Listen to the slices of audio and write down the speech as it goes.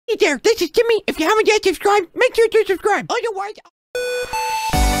Hey there, this is Jimmy. If you haven't yet subscribed, make sure to subscribe. Otherwise...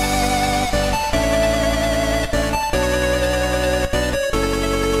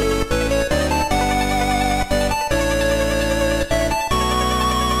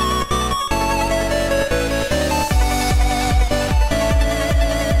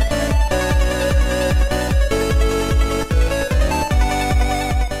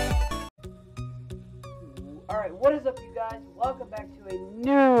 Alright, what is up you guys? Welcome back to a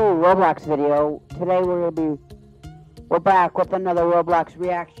new Roblox video. Today we're back with another Roblox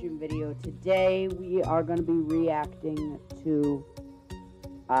reaction video. Today we are going to be reacting to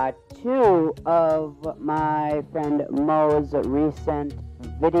two of my friend Mo's recent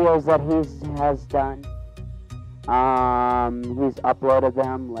videos that he has done. He's uploaded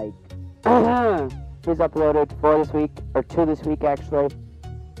them like he's uploaded 4 this week, or 2 this week actually.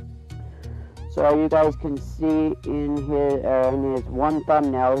 So you guys can see in his one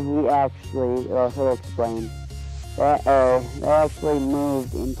thumbnail, he actually, he'll explain, they actually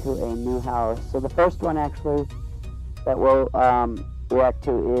moved into a new house. So the first one actually that we'll react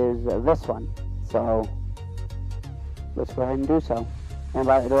to is this one. So let's go ahead and do so. And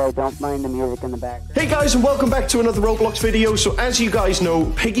by the way, don't mind the music in the background. Hey guys, and welcome back to another Roblox video. So as you guys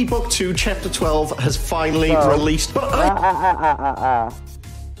know, Piggy Book 2 Chapter 12 has finally released. But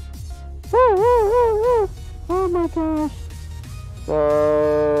Oh my gosh.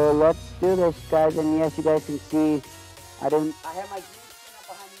 So let's do this, guys. And yes, you guys can see I have my green screen up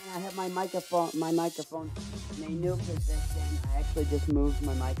behind me, and I have my microphone in a new position. I actually just moved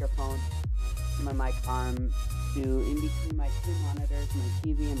my microphone, my mic arm to in between my two monitors, my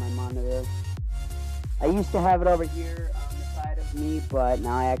TV and my monitor. I used to have it over here on the side of me, but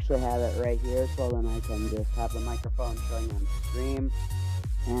now I actually have it right here, so then I can just have the microphone showing on stream.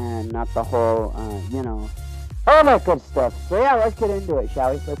 And not the whole, you know, all that good stuff. So yeah, let's get into it,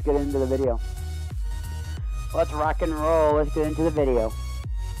 shall we? Let's get into the video. Let's rock and roll. Let's get into the video.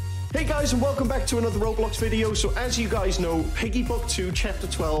 hey guys, and welcome back to another Roblox video. So as you guys know, Piggy Book 2 Chapter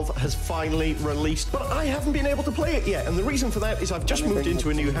 12 has finally released, but I haven't been able to play it yet. And the reason for that is I've just moved into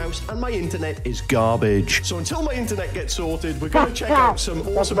a new house and my internet is garbage. So until my internet gets sorted, we're going to check out some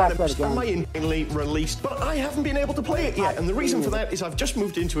awesome animals and my internet released, but I haven't been able to play it yet. And the reason for that is I've just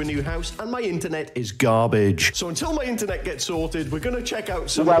moved into a new house and my internet is garbage. So until my internet gets sorted, we're going to check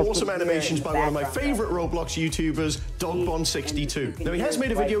out some awesome animations by one of my favorite Roblox YouTubers, Dogbon62. Now he has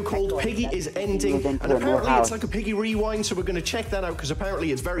made a video called Piggy is Ending, and apparently it's like a Piggy rewind, so we're going to check that out because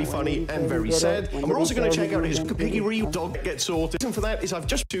apparently it's very funny and very sad. And we're also going to check out his Piggy Dog Get Sorted. The reason for that is I've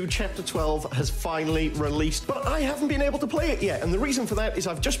just Chapter 12 has finally released, but I haven't been able to play it yet. And the reason for that is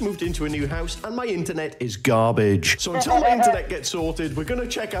I've just moved into a new house and my internet is garbage. So until my internet gets sorted, we're going to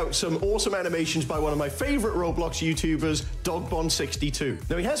check out some awesome animations by one of my favorite Roblox YouTubers, Dogbon62.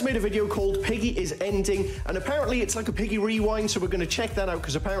 Now he has made a video called Piggy is Ending, and apparently it's like a Piggy rewind, so we're going to check that out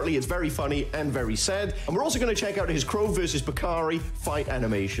because apparently it's very funny and very sad. And we're also going to check out his Crow versus Bakari fight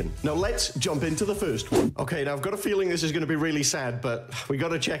animation. Now let's jump into the first one. Okay, now I've got a feeling this is going to be really sad, but we got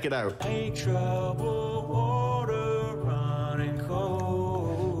to check it out.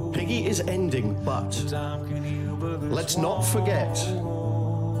 Piggy is ending, but let's not forget. I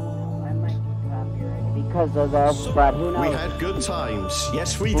might be copyrighted because of this, but who knows? We had good times.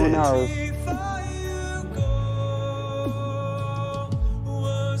 Yes, we did. Who knows?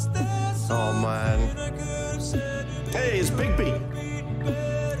 Oh man. Hey, it's Big B.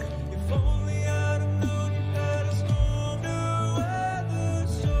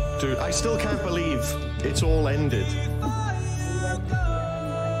 Dude, I still can't believe it's all ended.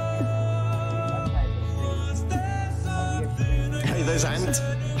 Hey, there's Ant. That's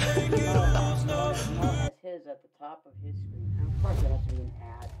his at the top of his screen. And of course it has to be an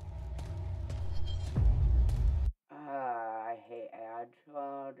ad. I hate ads.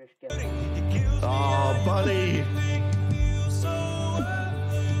 Oh, just get it. Oh, buddy.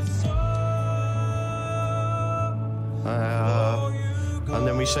 And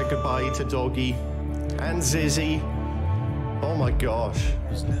then we said goodbye to Doggy and Zizzy. Oh my gosh.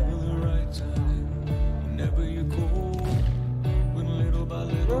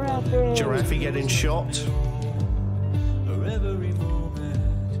 Giraffe getting shot. I'm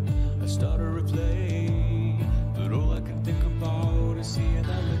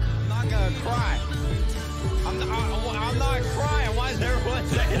not gonna cry. I'm not crying. Why is everyone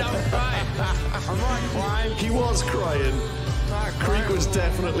saying I'm crying? I'm not crying. He was crying. Creek was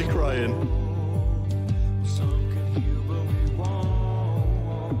definitely crying.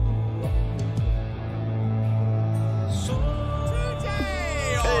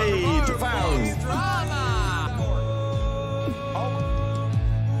 Hey, found.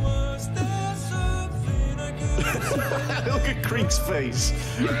 Look at Creek's face.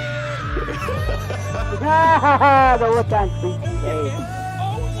 The look on Creek's face.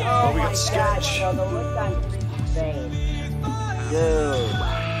 Oh we my got Sketch. God, the look on Creek's face. Dude.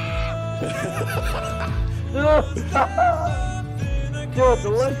 Dude, the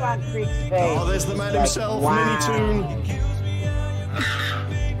look on Creek's face. Oh, there's the man himself, wow. Minitoon.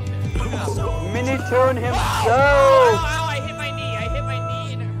 Minitoon himself. Ow, I hit my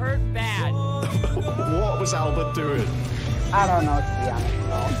knee and it hurt bad. What was Albert doing? I don't know, to be honest,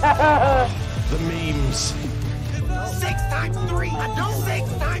 bro. The memes. 6 times 3. I don't 6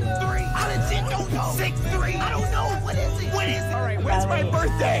 times 3. I legit don't know. 6 3. I don't know. What is it? What is it? All right, when's my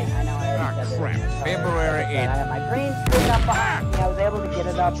birthday? I know, I already said crap. it. February I had my green screen up behind me. I was able to get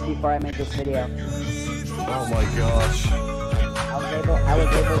it up before I made this video. Oh my gosh. I was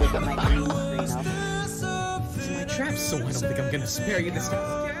able to get my green screen up. My trap's so I don't think I'm gonna spare you this time.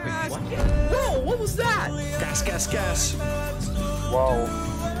 Wait, what? Whoa, what was that? Gas, gas, gas. Whoa.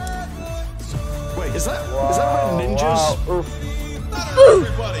 Wait, is that Red Ninjas? Whoa. Oof.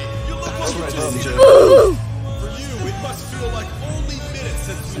 Everybody, you look That's like Red you Ninja. For you, it must feel like only minutes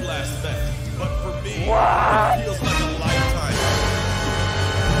since we last met. But for me, What? it feels like a lifetime.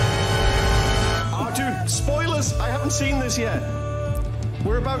 Oh, dude, spoilers! I haven't seen this yet.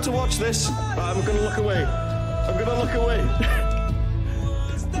 We're about to watch this. I'm gonna look away. I'm gonna look away.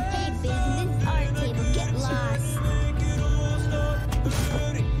 Hey, business art table, get lost.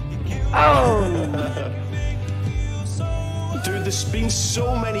 Oh! Dude, there's been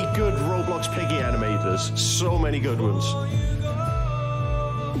so many good Roblox Piggy animators. So many good ones.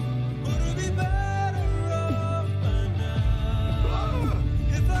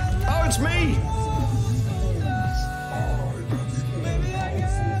 Oh, it's me!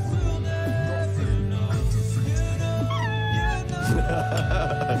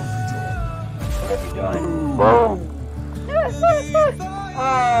 Boom!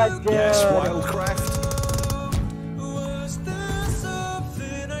 Oh, dude. Yes, Wildcraft.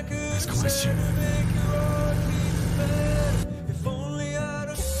 Let's go, let's go.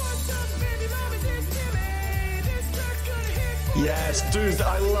 Yes, dude,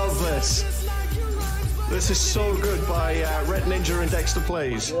 I love this. This is so good by Red Ninja and Dexter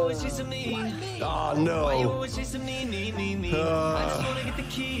Plays. Oh, no.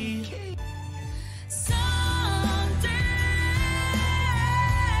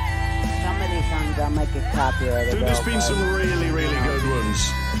 Some of these songs I might get copyrighted. Dude, there's been some really, really good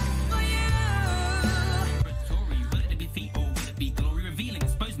ones.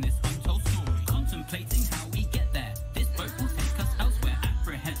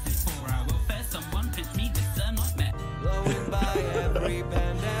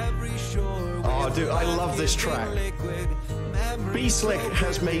 Oh, dude, I love this track. B-Slick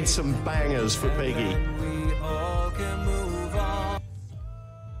has made some bangers for Piggy.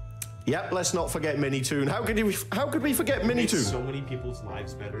 Yep, let's not forget Minitoon. How could we forget Minitoon? So many people's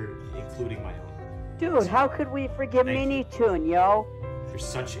lives better, including my own. Dude, how could we forget Minitoon, yo? You're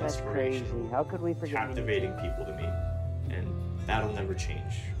such That's inspiration. crazy. How could we forget Captivating people to me, and that'll never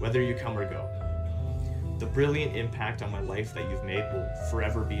change, whether you come or go. The brilliant impact on my life that you've made will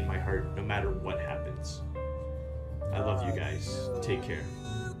forever be in my heart, no matter what happens. I love you guys. Take care.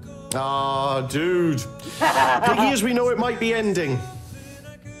 Ah, dude. Piggy, as we know, it might be ending.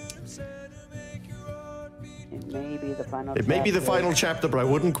 It may be the final It may be the final chapter, but I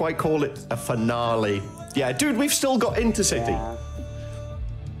wouldn't quite call it a finale. Yeah, dude, we've still got Intercity. Yeah.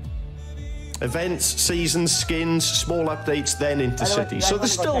 Events, seasons, skins, small updates, then Intercity. you So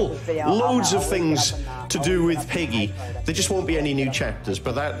guys there's wanna go still check this video? loads of I'll things link it up to in, do I'll with link it up in Piggy. the There just won't be any new chapters,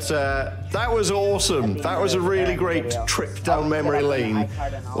 but that was awesome. That was a really great trip down memory lane.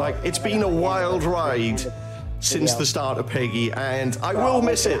 Like, it's been a wild ride since the start of Piggy, and I will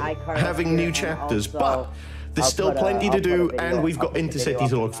miss it having new chapters, but there's still plenty to do, and we've got Intercity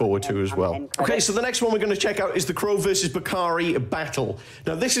to look forward to as well. Okay, so the next one we're going to check out is the Crow versus Bakari battle.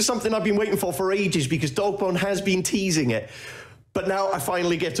 Now, this is something I've been waiting for ages because Dogbone has been teasing it, but now I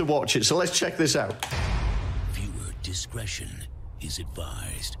finally get to watch it, so let's check this out. Viewer discretion is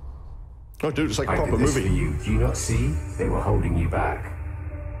advised. Oh, dude, it's like a I proper did this movie. for you. Do you not see? They were holding you back.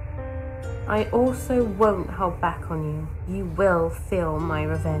 I also won't hold back on you. You will feel my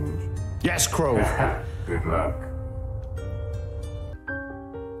revenge. Yes, Crow. Good luck.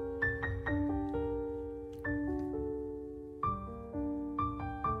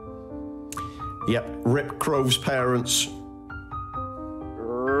 Yep, Rip Crow's parents.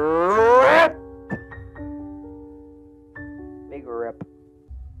 Rip! Big rip.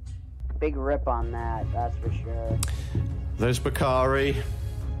 Big rip on that, that's for sure. There's Bakari.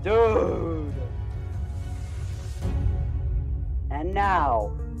 Dude! And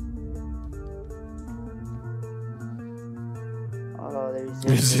now. Oh,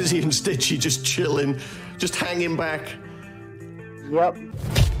 there's Zizzy and Stitchy just chilling, just hanging back. Yep.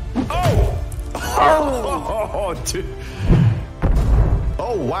 Oh! Oh, dude.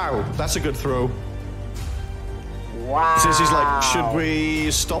 Oh, wow. That's a good throw. Wow. Zizzy's like, should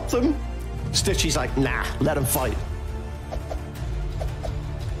we stop them? Stitchy's like, nah, let them fight.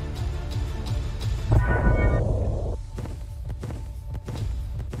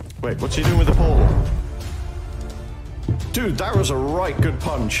 Wait, what's he doing with the pole? Dude, that was a right good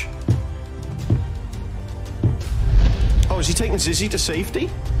punch. Oh, is he taking Zizzy to safety?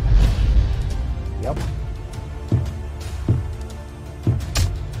 Yep.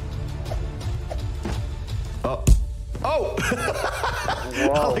 Oh. Oh!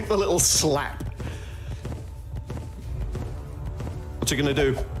 I like the little slap. What's he gonna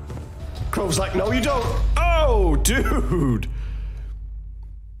do? Crow's like, no, you don't. Oh, dude.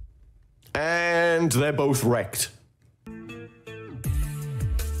 And they're both wrecked.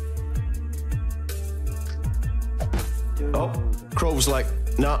 Oh, Crow's like,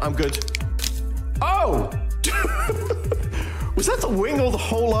 no, I'm good. Oh! Was that the wing or the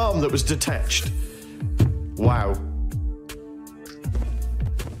whole arm that was detached? Wow.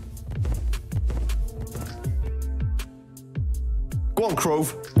 Go on,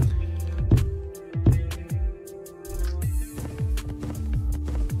 Crove.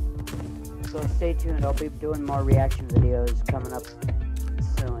 So stay tuned. I'll be doing more reaction videos coming up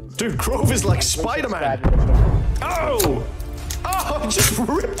soon. Dude, Crove is like Spider-Man. Oh! Oh, just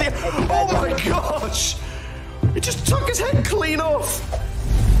ripped the... Oh my gosh! It just took his head clean off.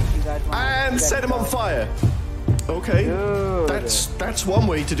 And set him on fire. Okay. Dude. That's one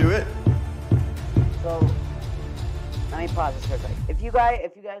way to do it. So, let me pause this real quick. If you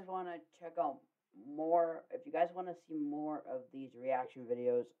guys want to check out more, if you guys want to see more of these reaction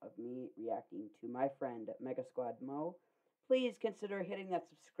videos of me reacting to my friend MegaSquadMO, please consider hitting that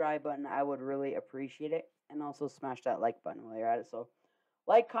subscribe button. I would really appreciate it. And also smash that like button while you're at it. So,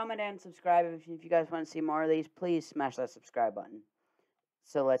 like, comment, and subscribe. If you guys want to see more of these, please smash that subscribe button.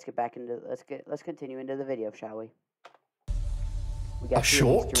 So let's get back into let's continue into the video, shall we? A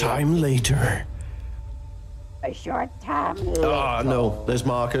short time later. A short time later. Oh no, there's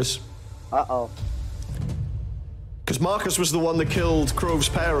Marcus. Uh-oh. Because Marcus was the one that killed Crove's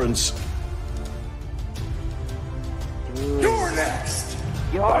parents. Dude. You're next.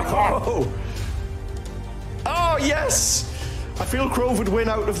 You're next. Oh yes! I feel Crove would win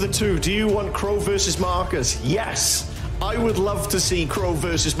out of the two. Do you want Crove versus Marcus? Yes! I would love to see Crove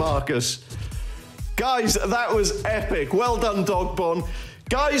versus Marcus. Guys, that was epic. Well done, Dogbon.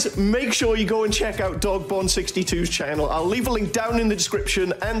 Guys, make sure you go and check out Dogbon62's channel. I'll leave a link down in the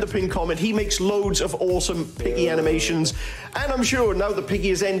description and the pinned comment. He makes loads of awesome Piggy animations. And I'm sure now that Piggy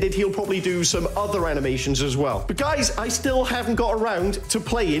has ended, he'll probably do some other animations as well. But guys, I still haven't got around to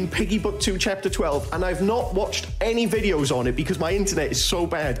playing Piggy Book 2 Chapter 12, and I've not watched any videos on it because my internet is so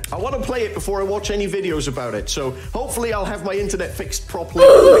bad. I want to play it before I watch any videos about it, so hopefully I'll have my internet fixed properly in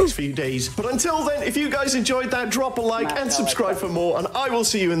the next few days. But until then, if you guys enjoyed that, drop a like and subscribe for more, and I will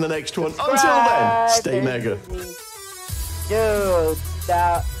see you in the next one. Until then, stay mega. Dude,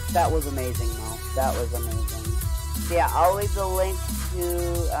 that was amazing, though. That was amazing. So yeah, I'll leave the link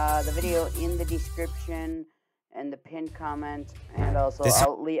to the video in the description and the pinned comment, and also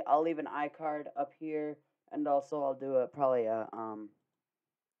I'll leave an iCard up here, and also I'll do probably a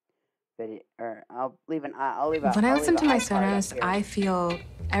video, or I'll leave a when I listen to my Sonos, I feel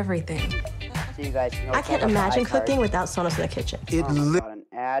everything. So you guys can I can't imagine cooking without Sonos in the kitchen. An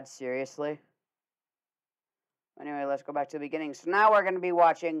ad, seriously? Anyway, let's go back to the beginning. So now we're going to be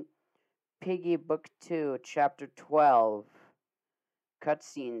watching Piggy Book 2, Chapter 12.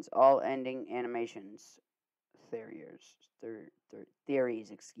 Cutscenes, all ending animations. Theories,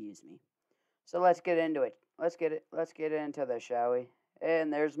 excuse me. So let's get into it. Let's get into this, shall we?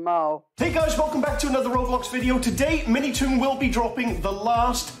 And there's Mo. Hey guys, welcome back to another Roblox video. Today, Minitoon will be dropping the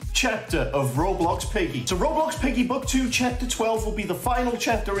last chapter of Roblox Piggy. So Roblox Piggy Book 2 Chapter 12 will be the final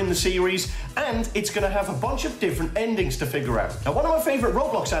chapter in the series, and it's going to have a bunch of different endings to figure out. Now, one of my favorite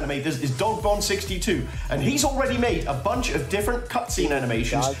Roblox animators is Dogbon62, and he's already made a bunch of different cutscene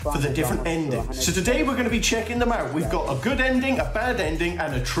animations for the different endings. So today we're going to be checking them out. We've got a good ending, a bad ending,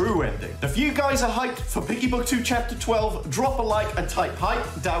 and a true ending. If you guys are hyped for Piggy Book 2 Chapter 12, drop a like and type hype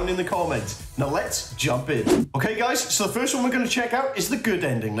down in the comments. Now let's jump in. Okay guys, so the first one we're going to check out is the good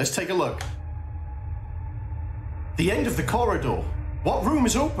ending. Let's take a look. The end of the corridor. What room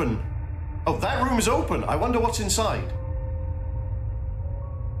is open? Oh, that room is open. I wonder what's inside.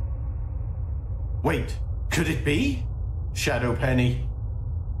 Wait, could it be? Shadow Penny.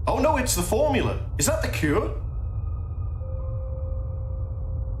 Oh no, it's the formula. Is that the cure?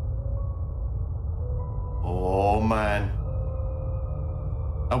 Oh man.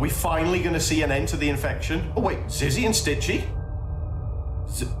 Are we finally going to see an end to the infection? Oh wait, Zizzy and Stitchy?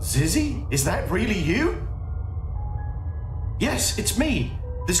 Zizzy? Is that really you? Yes, it's me.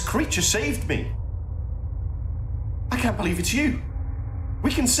 This creature saved me. I can't believe it's you.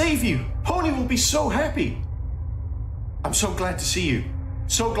 We can save you. Pony will be so happy. I'm so glad to see you.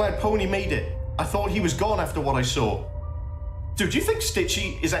 So glad Pony made it. I thought he was gone after what I saw. Dude, do you think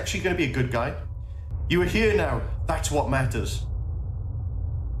Stitchy is actually going to be a good guy? You are here now. That's what matters.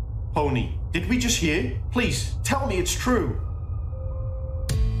 Pony, did we just hear? Please, tell me it's true.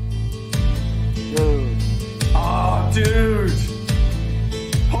 Dude. Oh, dude.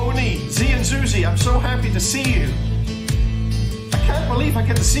 Pony, Z and Zuzi, I'm so happy to see you. I can't believe I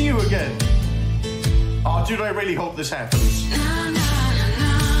get to see you again. Oh, dude, I really hope this happens.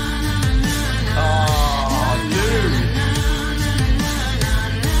 Oh, dude.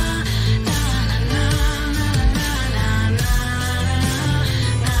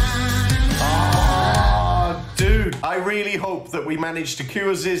 Oh, dude. I really hope that we manage to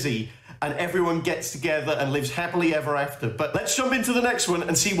cure Zizzy and everyone gets together and lives happily ever after. But let's jump into the next one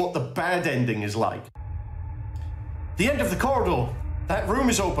and see what the bad ending is like. The end of the corridor. That room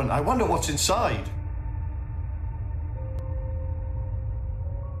is open. I wonder what's inside.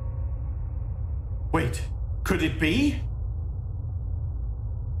 Wait, could it be?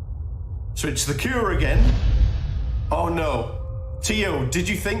 So it's the cure again? Oh no. Tio, did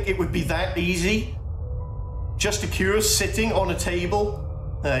you think it would be that easy? Just a cure sitting on a table?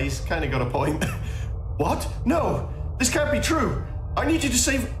 He's kind of got a point. What? No, this can't be true. I need to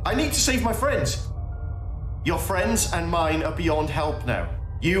save my friends. Your friends and mine are beyond help now.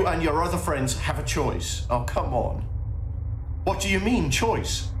 You and your other friends have a choice. Oh, come on. What do you mean,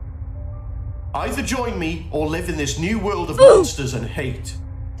 choice? Either join me or live in this new world of monsters and hate.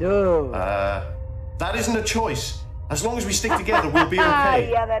 Dude. That isn't a choice. As long as we stick together, we'll be okay.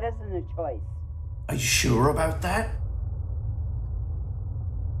 Yeah, that isn't a choice. Are you sure about that?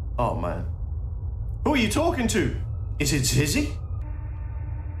 Oh, man. Who are you talking to? Is it Zizzy?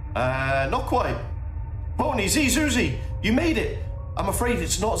 Not quite. Pony, Z, Zuzi, you made it. I'm afraid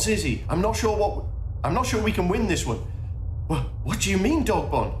it's not Zizzy. I'm not sure we can win this one. What do you mean,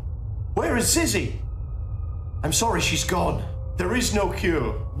 Dogbon? Where is Zizzy? I'm sorry, she's gone. There is no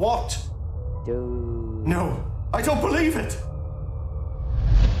cure. What? Dude. No, I don't believe it.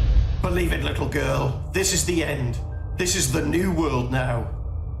 Believe it, little girl. This is the end. This is the new world now.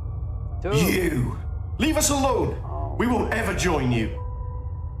 Dude. You. Leave us alone. We won't ever join you.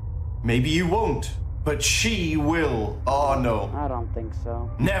 Maybe you won't, but she will. Oh, no. I don't think so.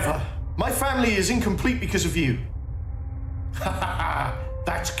 Never. My family is incomplete because of you. Ha ha ha.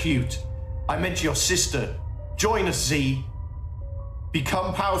 That's cute. I meant your sister. Join us, Z.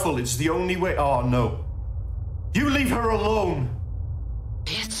 Become powerful. It's the only way. Oh, no. You leave her alone.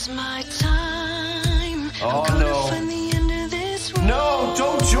 It's my time. Oh, no. No,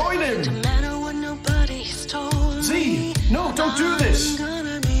 don't join him. No matter what nobody's told Z, no, don't do this. I'm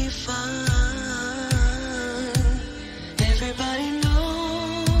gonna be fine. Everybody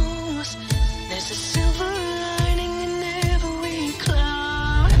knows there's a silver lining in every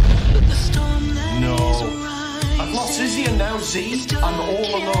cloud. But the storm that is rising, I've lost Izzy and now Z. I'm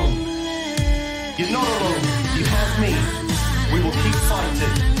all alone. You're not alone. You have me. We will keep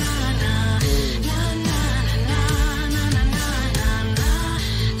fighting.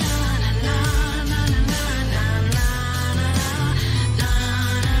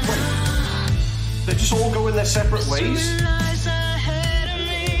 They just all go in their separate ways?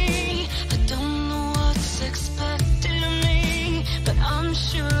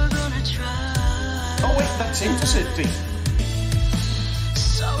 Oh wait, that's Intercity.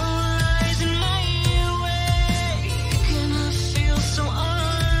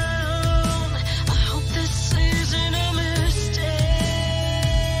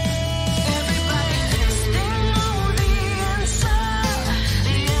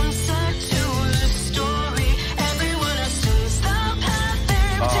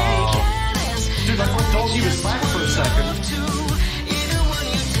 He was back for a second.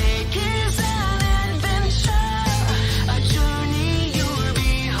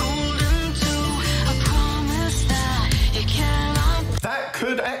 That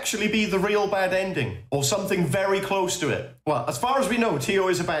could actually be the real bad ending, or something very close to it. Well, as far as we know, Tio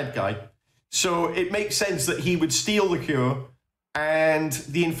is a bad guy, so it makes sense that he would steal the cure and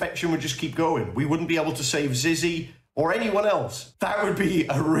the infection would just keep going. We wouldn't be able to save Zizzy or anyone else. That would be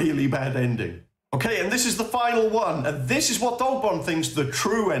a really bad ending. Okay, and and this is the final one, and this is what Dogbon thinks the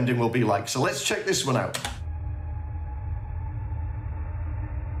true ending will be like. So let's check this one out.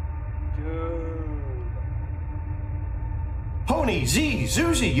 Pony, Z,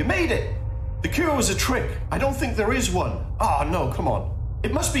 Zuzi, you made it! The cure was a trick. I don't think there is one. Ah, no, come on.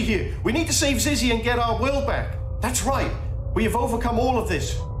 It must be here. We need to save Zizzy and get our world back. That's right. We have overcome all of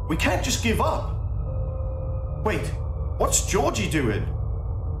this. We can't just give up. Wait, what's Georgie doing?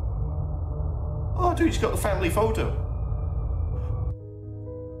 Oh, dude, he's got the family photo.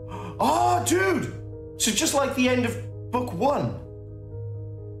 Oh, dude! So just like the end of book 1.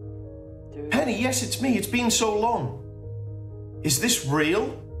 Dude. Penny, yes, it's me. It's been so long. Is this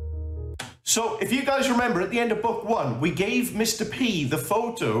real? So, if you guys remember, at the end of book 1, we gave Mr. P the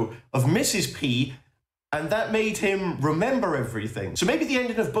photo of Mrs. P, and that made him remember everything. So maybe the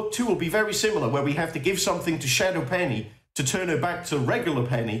ending of book 2 will be very similar, where we have to give something to Shadow Penny to turn her back to regular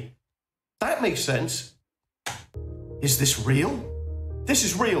Penny. That makes sense. Is this real? This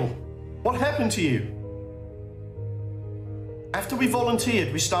is real. What happened to you? After we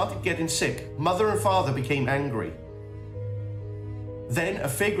volunteered, we started getting sick. Mother and father became angry. Then a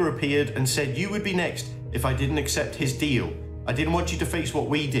figure appeared and said you would be next if I didn't accept his deal. I didn't want you to face what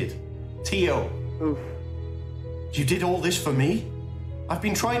we did. Tio. Oof. You did all this for me? I've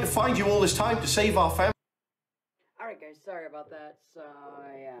been trying to find you all this time to save our family. Alright guys, sorry about that. So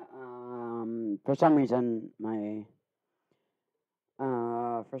yeah, for some reason I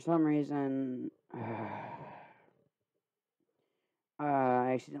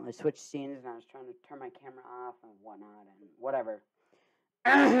accidentally switched scenes and I was trying to turn my camera off and whatnot and whatever.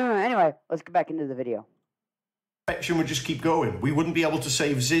 Anyway, let's get back into the video. Action would just keep going. We wouldn't be able to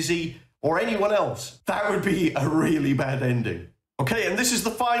save Zizzy or anyone else. That would be a really bad ending. Okay, and this is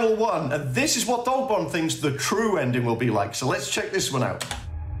the final one, and this is what Dogbon thinks the true ending will be like. So let's check this one out.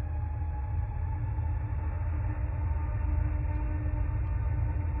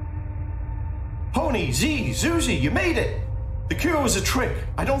 Pony, Z, Zuzi, you made it! The cure was a trick.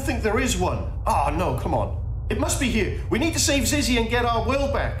 I don't think there is one. Ah, no, come on. It must be here. We need to save Zizzy and get our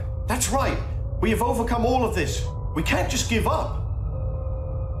world back. That's right. We have overcome all of this. We can't just give up.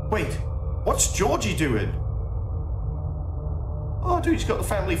 Wait, what's Georgie doing? Oh, dude, he's got the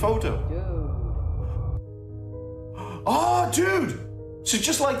family photo. Dude. Oh, dude! So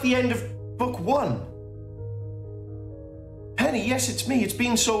just like the end of book 1. Penny, yes, it's me. It's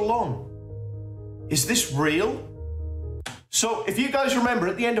been so long. Is this real? So, if you guys remember,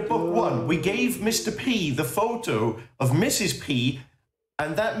 at the end of book 1, we gave Mr. P the photo of Mrs. P,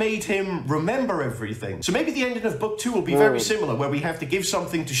 and that made him remember everything. So maybe the ending of book 2 will be very similar, where we have to give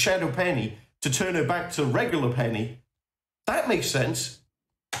something to Shadow Penny to turn her back to regular Penny. That makes sense.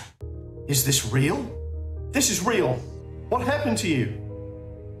 Is this real? This is real. What happened to you?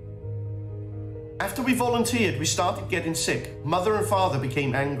 After we volunteered, we started getting sick. Mother and father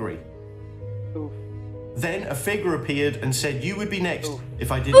became angry. Then a figure appeared and said you would be next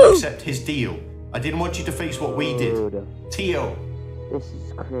if I didn't accept his deal. I didn't want you to face what we did. Tio. This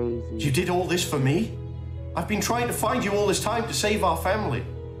is crazy. You did all this for me? I've been trying to find you all this time to save our family.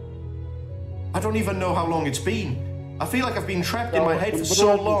 I don't even know how long it's been. I feel like I've been trapped in my head for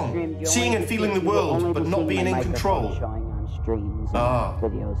so long, seeing and feeling the world, but not being in control. Ah,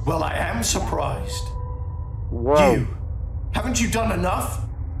 well, I am surprised. Whoa. You, haven't you done enough?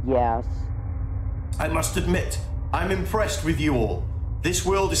 Yes. I must admit, I'm impressed with you all. This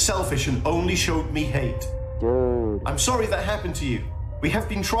world is selfish and only showed me hate. Dude. I'm sorry that happened to you. We have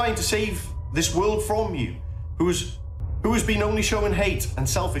been trying to save this world from you, who has been only shown hate and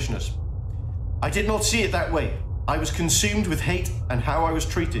selfishness. I did not see it that way. I was consumed with hate and how I was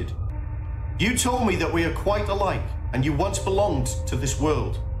treated. You told me that we are quite alike, and you once belonged to this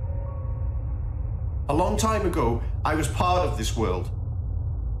world. A long time ago, I was part of this world.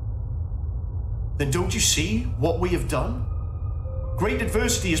 Then don't you see what we have done? Great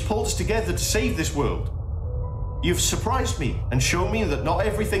adversity has pulled us together to save this world. You've surprised me and shown me that not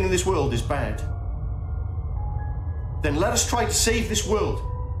everything in this world is bad. Then let us try to save this world.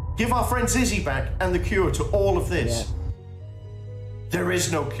 Give our friend Zizzy back and the cure to all of this. Yeah. There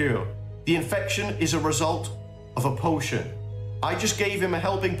is no cure. The infection is a result of a potion. I just gave him a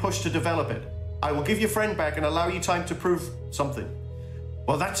helping push to develop it. I will give your friend back and allow you time to prove something.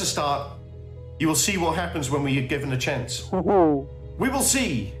 Well, that's a start. You will see what happens when we are given a chance. We will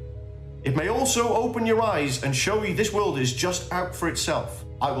see. It may also open your eyes and show you this world is just out for itself.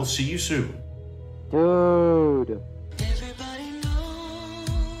 I will see you soon. Dude.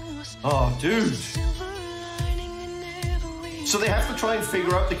 Oh, dude. So they have to try and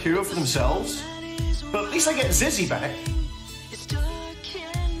figure out the cure for themselves? But at least I get Zizzy back.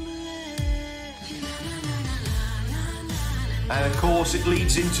 And of course, it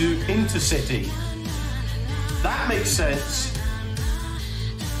leads into Intercity. That makes sense.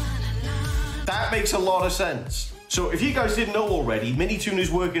 That makes a lot of sense. So if you guys didn't know already, Minitoon is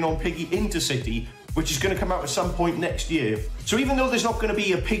working on Piggy Intercity, which is going to come out at some point next year. So even though there's not going to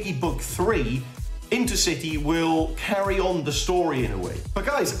be a Piggy Book 3, Intercity will carry on the story in a way. But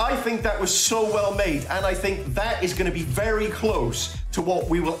guys, I think that was so well made, and I think that is going to be very close to what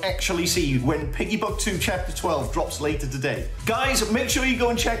we will actually see when Piggy Book 2 Chapter 12 drops later today. Guys, make sure you go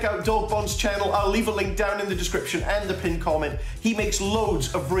and check out Dogbon's channel. I'll leave a link down in the description and the pinned comment. He makes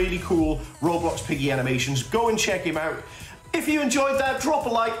loads of really cool Roblox Piggy animations. Go and check him out. If you enjoyed that, drop a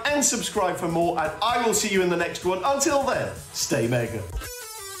like and subscribe for more, and I will see you in the next one. Until then, stay mega.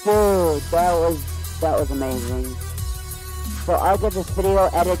 Dude, that was amazing. So I'll get this video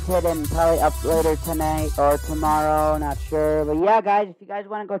edited and probably up later tonight or tomorrow, not sure. But yeah, guys, if you guys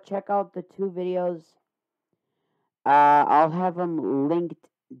want to go check out the 2 videos, I'll have them linked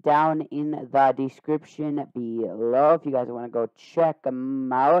down in the description below. If you guys want to go check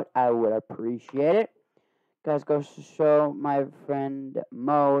them out, I would appreciate it. Guys, go show my friend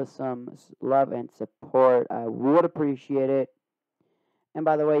Mo some love and support. I would appreciate it. And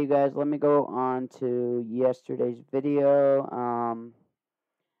by the way, you guys, let me go on to yesterday's video.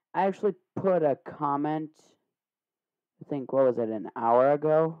 I actually put a comment, I think, what was it, an hour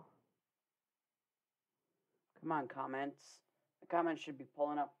ago? Come on, comments. The comments should be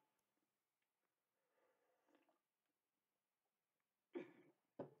pulling up.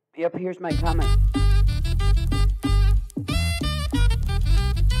 Yep, here's my comment.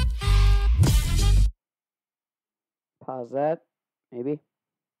 Pause that. Maybe.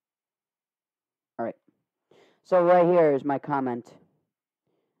 Alright. So right here is my comment.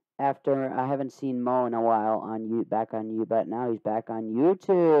 After I haven't seen Mo in a while back on YouTube, but now he's back on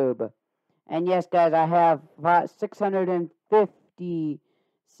YouTube. And yes, guys, I have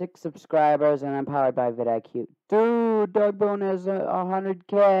 656 subscribers, and I'm powered by vidIQ. Dude, Dogbon is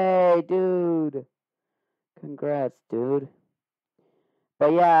 100K, dude. Congrats, dude.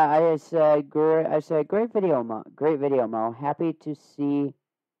 But yeah, I said great video, Mo. Great video, Mo. Happy to see.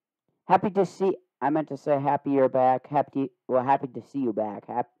 I meant to say happy you're back. Happy to see you back.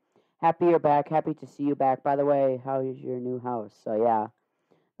 Happy you're back. Happy to see you back. By the way, how is your new house? So yeah,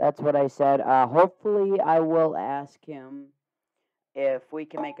 that's what I said. Hopefully, I will ask him if we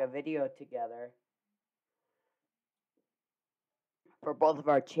can make a video together for both of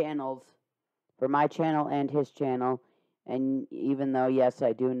our channels, for my channel and his channel. And even though, yes,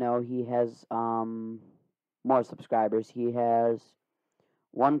 I do know he has more subscribers. He has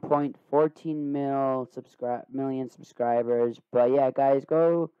 1.14 million subscribers. But yeah, guys,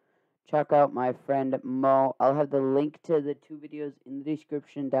 go check out my friend Mo. I'll have the link to the 2 videos in the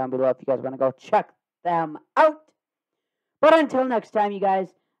description down below if you guys want to go check them out. But until next time, you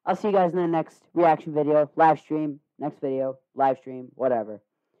guys, I'll see you guys in the next reaction video, live stream, next video, live stream, whatever.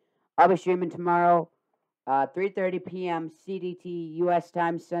 I'll be streaming tomorrow. 3:30 p.m. CDT U.S.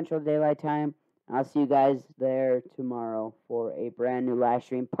 time, Central Daylight Time. I'll see you guys there tomorrow for a brand new live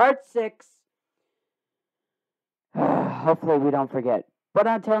stream, part 6. Hopefully we don't forget. But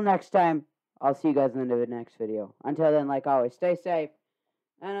until next time, I'll see you guys in the next video. Until then, like always, stay safe.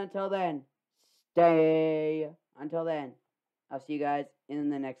 And until then, I'll see you guys in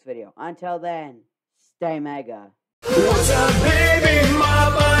the next video. Until then, stay mega. What's up, baby?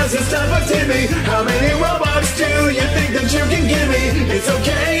 My buzz, it's time for Timmy. How many Robux do you think that you can give me? It's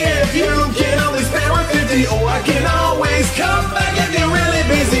okay.